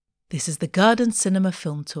This is the Garden Cinema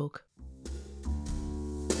Film Talk.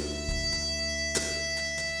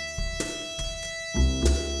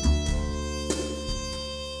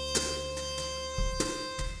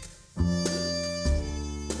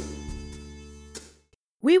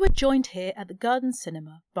 We were joined here at the Garden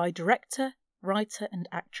Cinema by director, writer and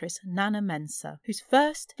actress Nana Mensah, whose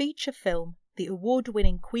first feature film, the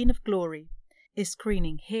award-winning Queen of Glory, is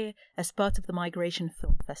screening here as part of the Migration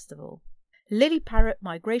Film Festival. Lily Parrott,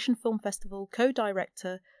 Migration Film Festival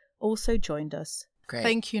co-director, also joined us. Great.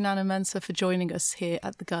 Thank you, Nana Mensah, for joining us here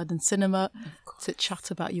at the Garden Cinema to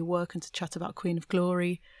chat about your work and to chat about Queen of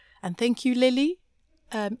Glory. And thank you, Lily.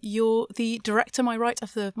 You're the director, am I right,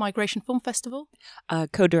 of the Migration Film Festival?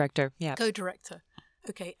 Co-director, yeah. Co-director.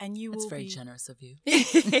 Okay, and you That's will very be... generous of you.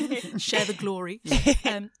 Share the glory.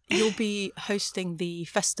 You'll be hosting the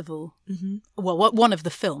festival, well, one of the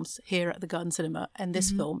films here at the Garden Cinema, and this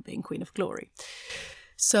film being Queen of Glory.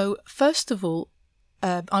 So, first of all,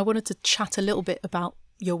 I wanted to chat a little bit about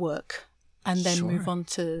your work and then move on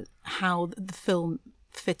to how the film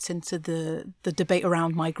fits into the debate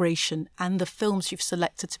around migration and the films you've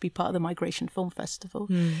selected to be part of the Migration Film Festival.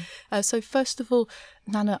 So first of all,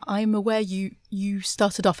 Nana, I'm aware you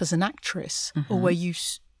started off as an actress, or were you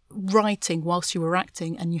writing whilst you were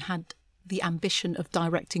acting and you had the ambition of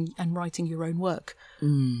directing and writing your own work?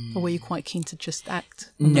 Or were you quite keen to just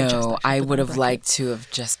act? No, I would have liked to have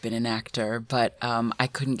just been an actor, but I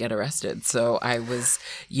couldn't get arrested. So I was,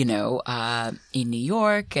 in New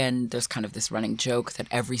York, and there's kind of this running joke that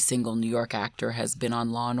every single New York actor has been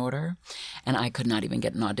on Law & Order, and I could not even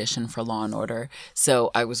get an audition for Law & Order.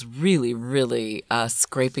 So I was really, really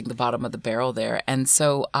scraping the bottom of the barrel there. And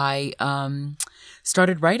so I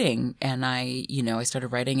started writing, and I started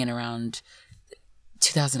writing in around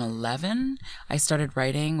 2011. I started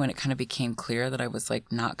writing when it kind of became clear that I was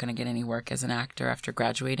not going to get any work as an actor after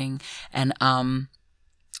graduating. And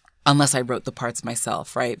unless I wrote the parts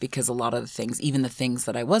myself, right? Because a lot of the things, even the things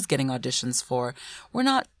that I was getting auditions for, were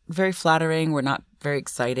not very flattering, were not very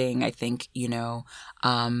exciting. I think,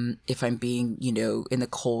 if I'm being, in the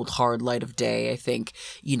cold, hard light of day, I think,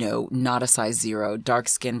 not a size 0,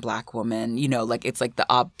 dark-skinned black woman, it's like the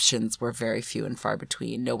options were very few and far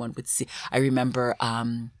between. No one would see. I remember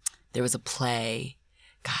there was a play,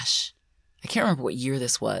 gosh, I can't remember what year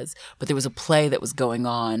this was, but there was a play that was going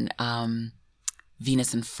on,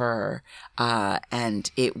 Venus and Fur,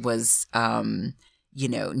 and it was,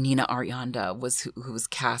 Nina Arianda was who was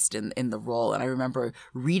cast in the role, and I remember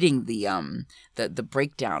reading the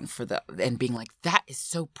breakdown and being like, that is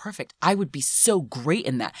so perfect. I would be so great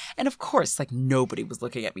in that. And of course, nobody was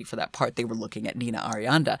looking at me for that part. They were looking at Nina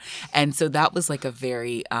Arianda, and so that was a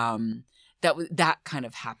very that kind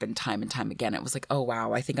of happened time and time again. It was like, oh,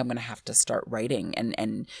 wow, I think I'm going to have to start writing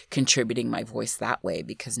and contributing my voice that way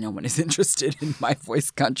because no one is interested in my voice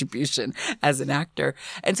contribution as an actor.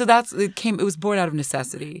 And so it was born out of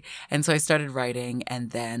necessity. And so I started writing, and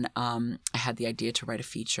then I had the idea to write a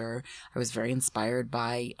feature. I was very inspired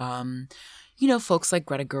by folks like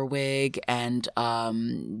Greta Gerwig and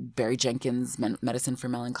Barry Jenkins' Medicine for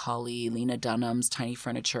Melancholy, Lena Dunham's Tiny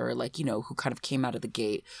Furniture, who kind of came out of the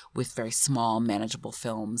gate with very small, manageable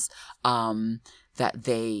films that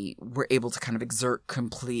they were able to kind of exert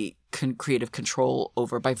complete creative control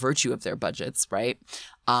over by virtue of their budgets, right?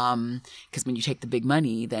 Because when you take the big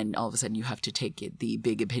money, then all of a sudden you have to take the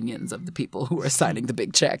big opinions of the people who are signing the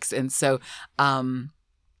big checks. And so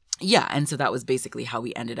and so that was basically how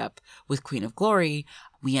we ended up with Queen of Glory.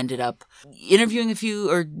 We ended up interviewing a few,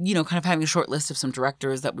 or, kind of having a short list of some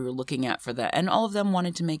directors that we were looking at for that. And all of them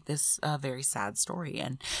wanted to make this a very sad story.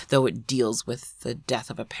 And though it deals with the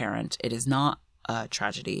death of a parent, it is not a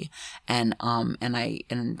tragedy. And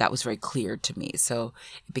that was very clear to me. So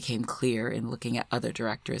it became clear in looking at other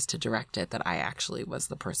directors to direct it that I actually was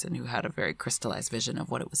the person who had a very crystallized vision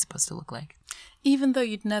of what it was supposed to look like. Even though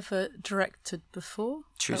you'd never directed before?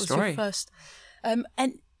 True that was story. Your first. And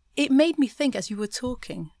it made me think as you were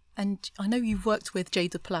talking, and I know you've worked with Jay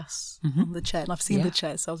Duplass on The Chair, and I've seen The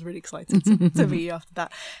Chair, so I was really excited to meet you after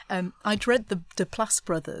that. I'd read the Duplass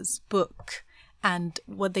brothers' book, and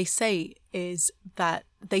what they say is that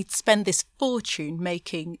they'd spend this fortune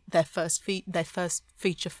making their first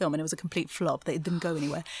feature film, and it was a complete flop. It didn't go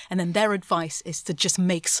anywhere. And then their advice is to just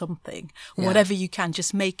make something, whatever you can,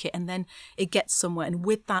 just make it, and then it gets somewhere. And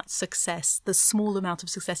with that success, the small amount of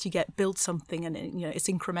success you get, build something, and it's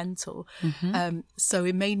incremental. So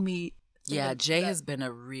it made me Yeah, Jay has been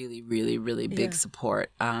a really, really, really big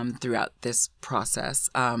support throughout this process.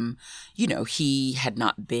 He had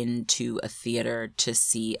not been to a theater to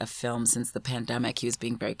see a film since the pandemic. He was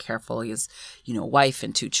being very careful. He has, a wife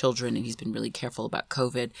and 2 children, and he's been really careful about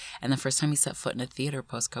COVID. And the first time he set foot in a theater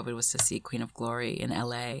post-COVID was to see Queen of Glory in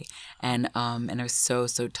LA. And I was so,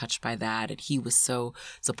 so touched by that. And he was so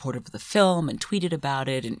supportive of the film and tweeted about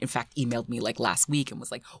it. And in fact, emailed me like last week and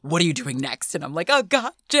was like, "What are you doing next?" And I'm like, "Oh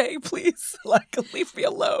God, Jay, please. Like, leave me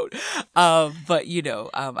alone." But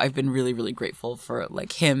I've been really, really grateful for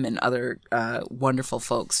like him and other wonderful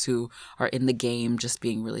folks who are in the game just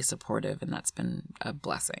being really supportive. And that's been a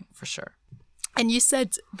blessing for sure. And you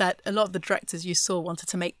said that a lot of the directors you saw wanted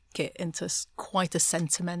to make it into quite a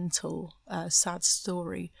sentimental, sad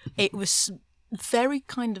story. It was very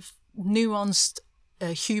kind of nuanced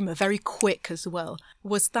humour, very quick as well.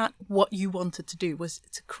 Was that what you wanted to do? Was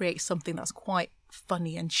to create something that's quite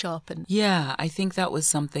funny and sharp? And yeah, I think that was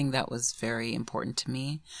something that was very important to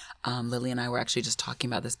me. Lily and I were actually just talking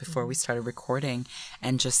about this before we started recording,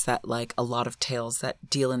 and just that like a lot of tales that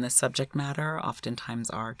deal in this subject matter oftentimes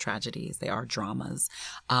are tragedies, they are dramas.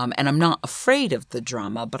 And I'm not afraid of the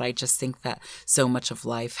drama, but I just think that so much of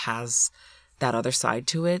life has that other side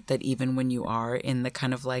to it, that even when you are in the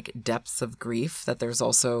kind of like depths of grief, that there's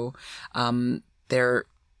also there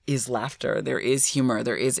is laughter, there is humor,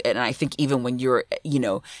 there is, and I think even when you're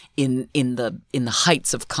in the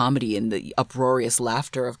heights of comedy, in the uproarious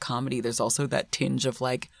laughter of comedy, there's also that tinge of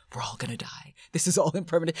like, we're all gonna die, this is all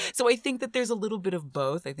impermanent. So I think that there's a little bit of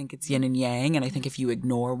both. I think it's yin and yang, and I think if you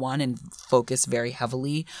ignore one and focus very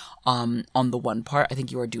heavily on the one part, I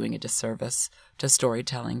think you are doing a disservice to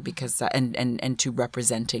storytelling, because and to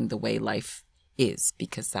representing the way life is,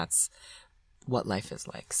 because that's what life is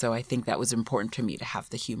like. So I think that was important to me to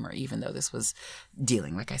have the humor, even though this was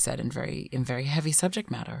dealing, like I said, in very heavy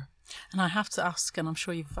subject matter. And I have to ask, and I'm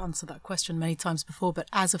sure you've answered that question many times before, but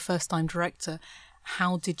as a first-time director,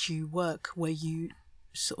 how did you work? Were you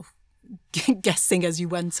sort of guessing as you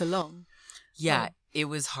went along? Yeah, it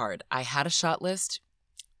was hard. I had a shot list,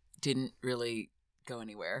 didn't really go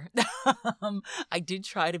anywhere. I did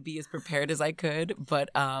try to be as prepared as I could,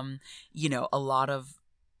 but a lot of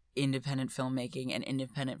independent filmmaking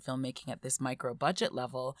at this micro budget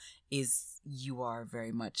level is, you are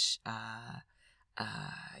very much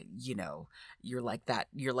you're like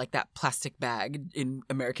that plastic bag in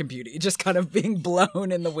American Beauty, just kind of being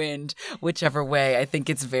blown in the wind whichever way. I think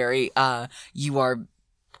it's very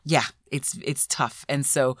it's tough. And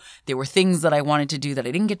so there were things that I wanted to do that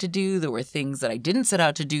I didn't get to do. There were things that I didn't set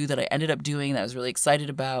out to do that I ended up doing that I was really excited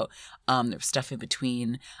about. There was stuff in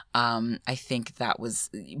between. I think that was,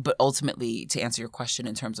 but ultimately, to answer your question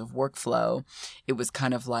in terms of workflow, it was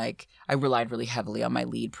kind of like I relied really heavily on my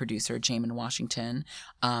lead producer, Jamin Washington.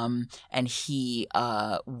 And he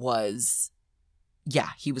was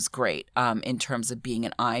great in terms of being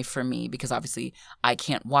an eye for me, because obviously I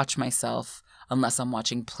can't watch myself unless I'm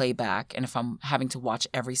watching playback. And if I'm having to watch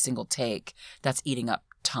every single take, that's eating up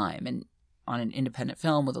time. And on an independent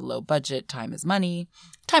film with a low budget, time is money.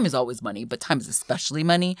 Time is always money, but time is especially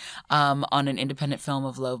money on an independent film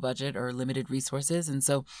of low budget or limited resources. And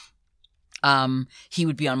so he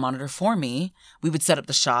would be on monitor for me. We would set up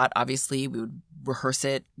the shot. Obviously, we would rehearse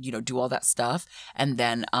it, do all that stuff. And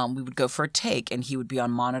then we would go for a take, and he would be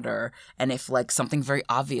on monitor. And if like something very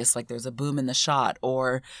obvious, like there's a boom in the shot,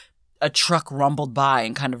 or a truck rumbled by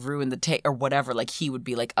and kind of ruined the take or whatever, like he would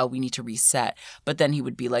be like, "Oh, we need to reset." But then he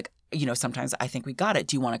would be like, sometimes, "I think we got it.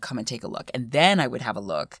 Do you want to come and take a look?" And then I would have a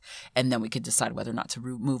look, and then we could decide whether or not to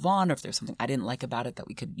move on, or if there's something I didn't like about it that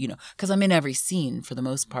we could, because I'm in every scene for the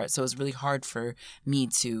most part. So it was really hard for me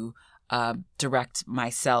to direct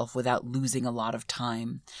myself without losing a lot of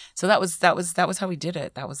time. So that was how we did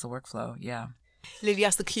it. That was the workflow. Yeah. Lily,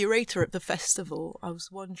 as the curator at the festival, I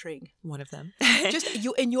was wondering, one of them, just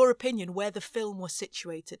in your opinion, where the film was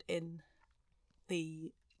situated in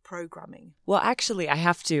the programming. Well, actually, I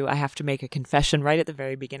have to make a confession right at the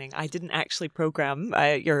very beginning. I didn't actually program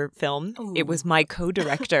your film. Ooh. It was my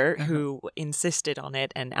co-director who insisted on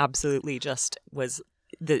it, and absolutely just was.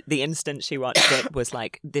 The instant she watched it was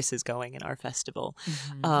like, this is going in our festival.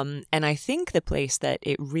 Mm-hmm. And I think the place that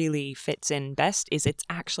it really fits in best is it's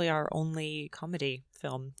actually our only comedy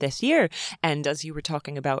film this year. And as you were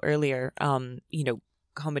talking about earlier,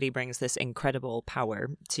 comedy brings this incredible power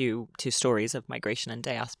to stories of migration and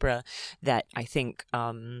diaspora that I think,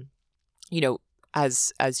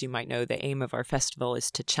 as you might know, the aim of our festival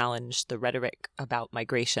is to challenge the rhetoric about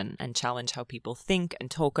migration and challenge how people think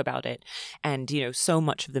and talk about it. And, so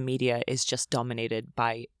much of the media is just dominated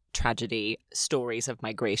by tragedy stories of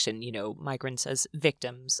migration, migrants as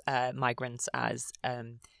victims, migrants as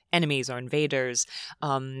enemies or invaders,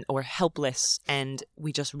 or helpless. And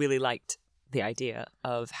we just really liked the idea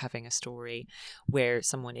of having a story where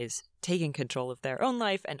someone is taking control of their own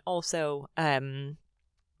life and also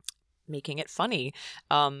making it funny.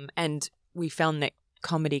 And we found that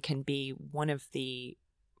comedy can be one of the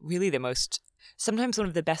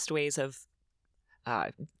best ways of,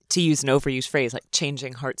 to use an overused phrase, like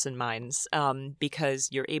changing hearts and minds, because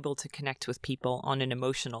you're able to connect with people on an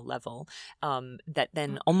emotional level that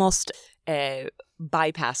then almost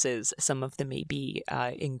bypasses some of the maybe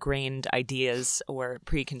ingrained ideas or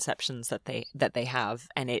preconceptions that they have,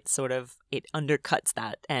 and it undercuts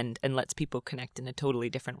that and lets people connect in a totally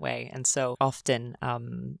different way. And so often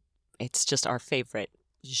it's just our favorite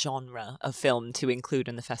genre of film to include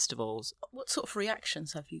in the festivals. What sort of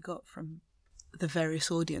reactions have you got from the various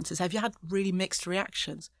audiences? Have you had really mixed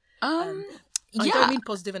reactions? I don't mean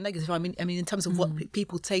positive and negative. I mean in terms of what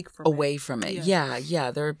people take from away from it.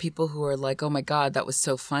 Yeah. There are people who are like, "Oh my God, that was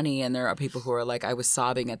so funny," and there are people who are like, "I was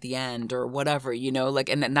sobbing at the end," or whatever.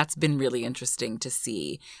 And that's been really interesting to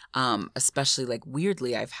see. Especially like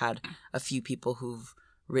weirdly, I've had a few people who've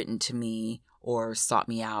written to me or sought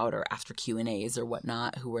me out or after Q&As or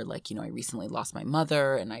whatnot who were like, I recently lost my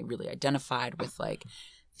mother and I really identified with like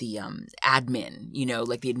the admin,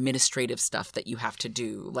 like the administrative stuff that you have to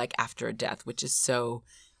do like after a death, which is so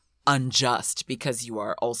unjust because you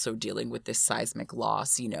are also dealing with this seismic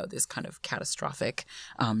loss, this kind of catastrophic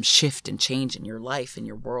shift and change in your life, in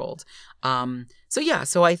your world.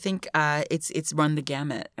 So I think it's run the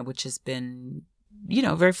gamut, which has been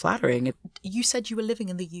very flattering. You said you were living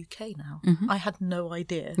in the UK now. Mm-hmm. I had no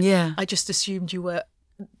idea. Yeah. I just assumed you were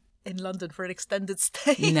in London for an extended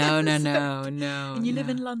stay. No. And you live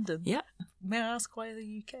in London? Yeah. May I ask why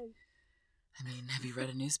the UK? I mean, have you read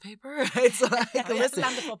a newspaper? It's like, listen,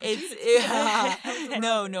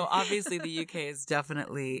 no. Obviously, the UK is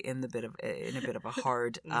definitely in a bit of a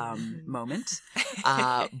hard moment,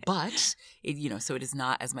 but so it is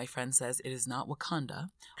not, as my friend says, it is not Wakanda,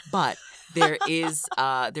 but there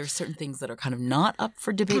are certain things that are kind of not up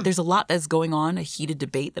for debate. There's a lot that's going on, a heated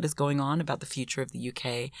debate that is going on about the future of the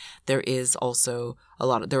UK. There are also a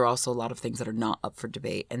lot of things that are not up for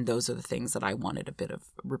debate, and those are the things that I wanted a bit of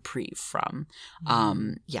reprieve from.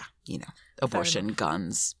 Abortion,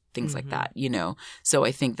 guns, things like that, So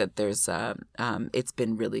I think that there's it's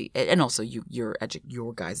been really, and also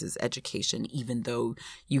your guys' education, even though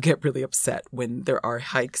you get really upset when there are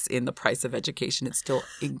hikes in the price of education, it's still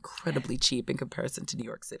incredibly cheap in comparison to New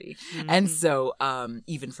York City. Mm-hmm. And so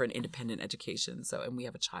even for an independent education, and we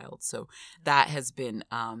have a child, so that has been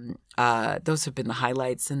those have been the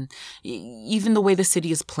highlights. And even the way the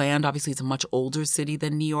city is planned, obviously it's a much older city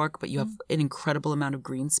than New York, but you have an incredible amount of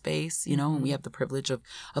green space, and we have the privilege of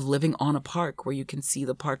living on a park where you can see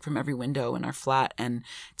the park from every window in our flat. And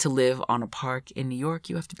to live on a park in New York,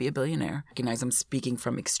 you have to be a billionaire. I recognize I'm speaking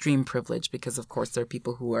from extreme privilege because, of course, there are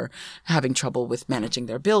people who are having trouble with managing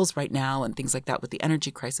their bills right now and things like that with the energy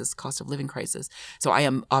crisis, cost of living crisis. So I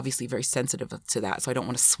am obviously very sensitive to that. So I don't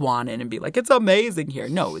want to swan in and be like, it's amazing here.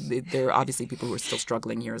 No, there are obviously people who are still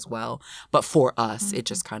struggling here as well. But for us, it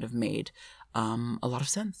just kind of made a lot of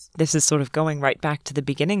sense. This is sort of going right back to the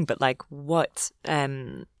beginning, but like what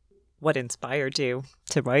inspired you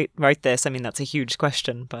to write this? I mean, that's a huge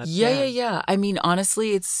question, but yeah. I mean,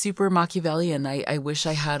 honestly, it's super Machiavellian. I wish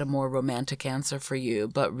I had a more romantic answer for you,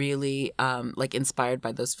 but really, like inspired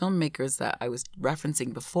by those filmmakers that I was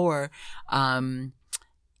referencing before.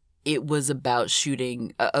 It was about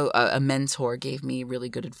shooting. A mentor gave me really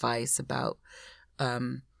good advice about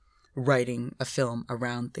writing a film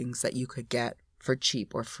around things that you could get for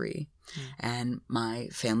cheap or free. And my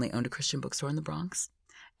family owned a Christian bookstore in the Bronx.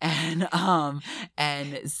 And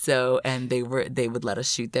they would let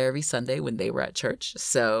us shoot there every Sunday when they were at church.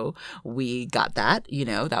 So we got that,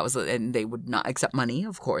 that was, and they would not accept money,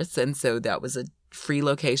 of course. And so that was a free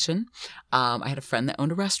location. I had a friend that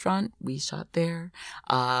owned a restaurant. We shot there.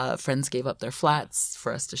 Friends gave up their flats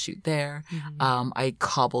for us to shoot there. I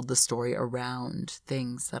cobbled the story around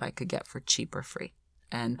things that I could get for cheap or free.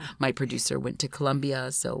 And my producer went to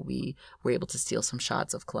Colombia, so we were able to steal some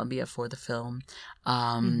shots of Colombia for the film.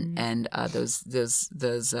 And those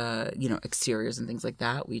exteriors and things like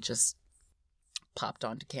that, we just popped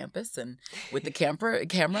onto campus and with the camera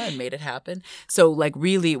and made it happen. So like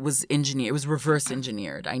really it was reverse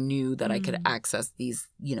engineered. I knew that I could access these,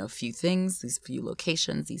 few things, these few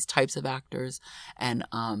locations, these types of actors, and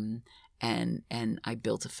I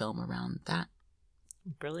built a film around that.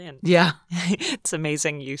 Brilliant. Yeah. It's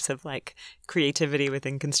amazing use of like creativity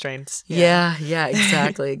within constraints. Yeah,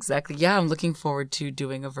 exactly. Yeah, I'm looking forward to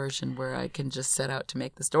doing a version where I can just set out to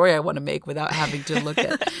make the story I want to make without having to look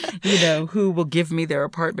at, who will give me their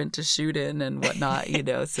apartment to shoot in and whatnot,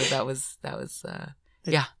 So that was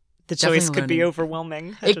yeah. The choice could be learning.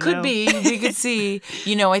 overwhelming. It could be. We could see.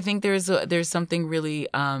 I think there's something really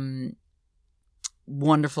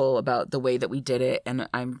wonderful about the way that we did it, and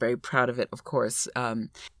I'm very proud of it, of course.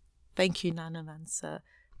 Thank you, Nana Mensah.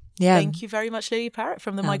 Yeah. Thank you very much, Lily Parrott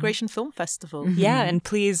from the Migration Film Festival. Yeah, and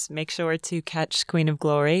please make sure to catch Queen of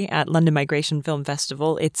Glory at London Migration Film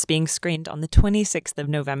Festival. It's being screened on the 26th of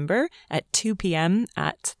November at 2 p.m.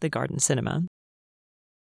 at the Garden Cinema.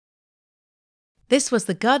 This was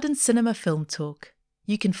the Garden Cinema Film Talk.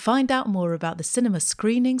 You can find out more about the cinema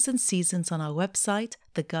screenings and seasons on our website,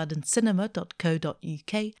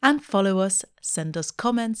 thegardencinema.co.uk, and follow us, send us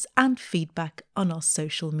comments and feedback on our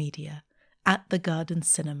social media, @The Garden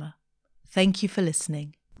Cinema. Thank you for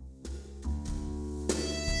listening.